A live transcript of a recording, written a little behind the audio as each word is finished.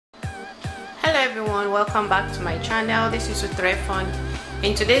everyone, welcome back to my channel. This is Utrefon.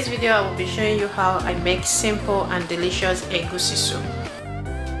 In today's video I will be showing you how I make simple and delicious egusi soup.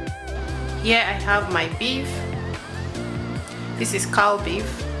 Here I have my beef. This is cow beef.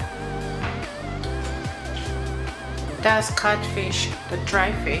 That's catfish, the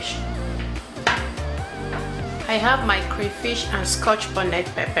dry fish. I have my crayfish and scotch bonnet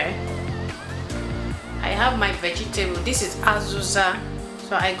pepper. I have my vegetable. This is azusa.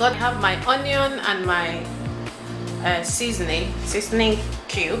 So I have my onion and my seasoning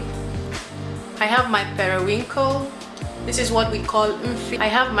cube. I have my periwinkle. This is what we call mfi. I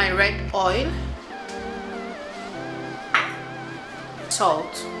have my red oil,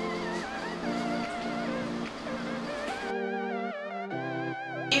 salt,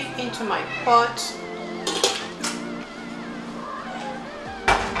 beef into my pot.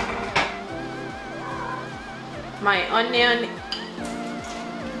 My onion.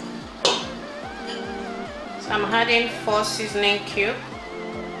 So I'm adding 4 seasoning cubes.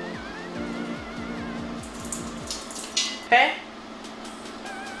 Okay.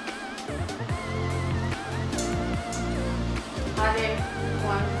 Adding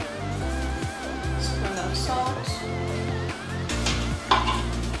 1 spoon of salt.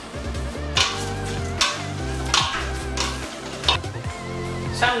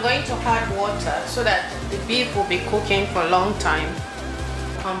 So I'm going to add water so that the beef will be cooking for a long time.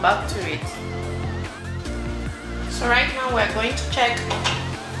 Come back to it. So right now we're going to check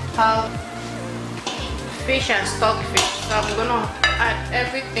how fish and stockfish. So I'm going to add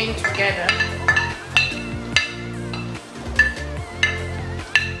everything together.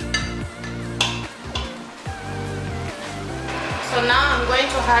 So now I'm going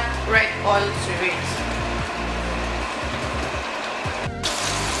to add red oil to it.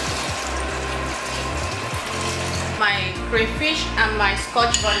 My crayfish and my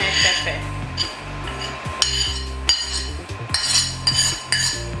scotch bonnet pepper.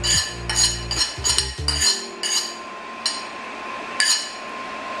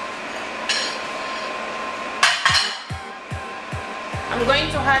 I'm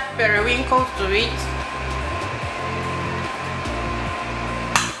going to add periwinkle to it.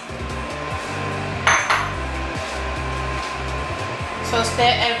 So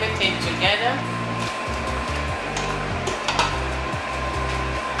stir everything together.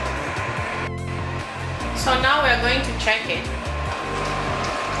 So now we're going to check it.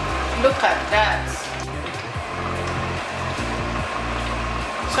 Look at that.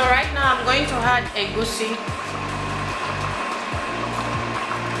 So right now I'm going to add egusi.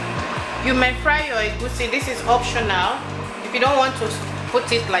 You may fry your egusi. This is optional. If you don't want to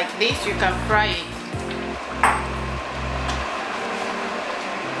put it like this, you can fry it.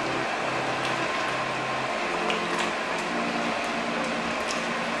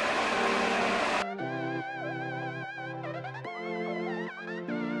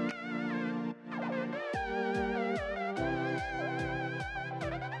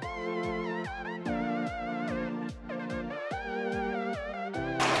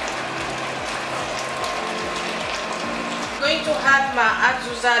 I'm going to add my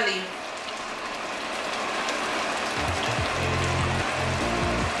azusa leaf.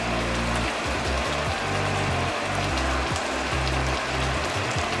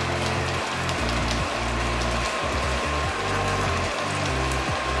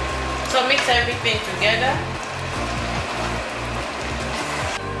 So mix everything together.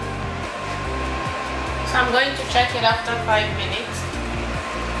 So I'm going to check it after 5 minutes.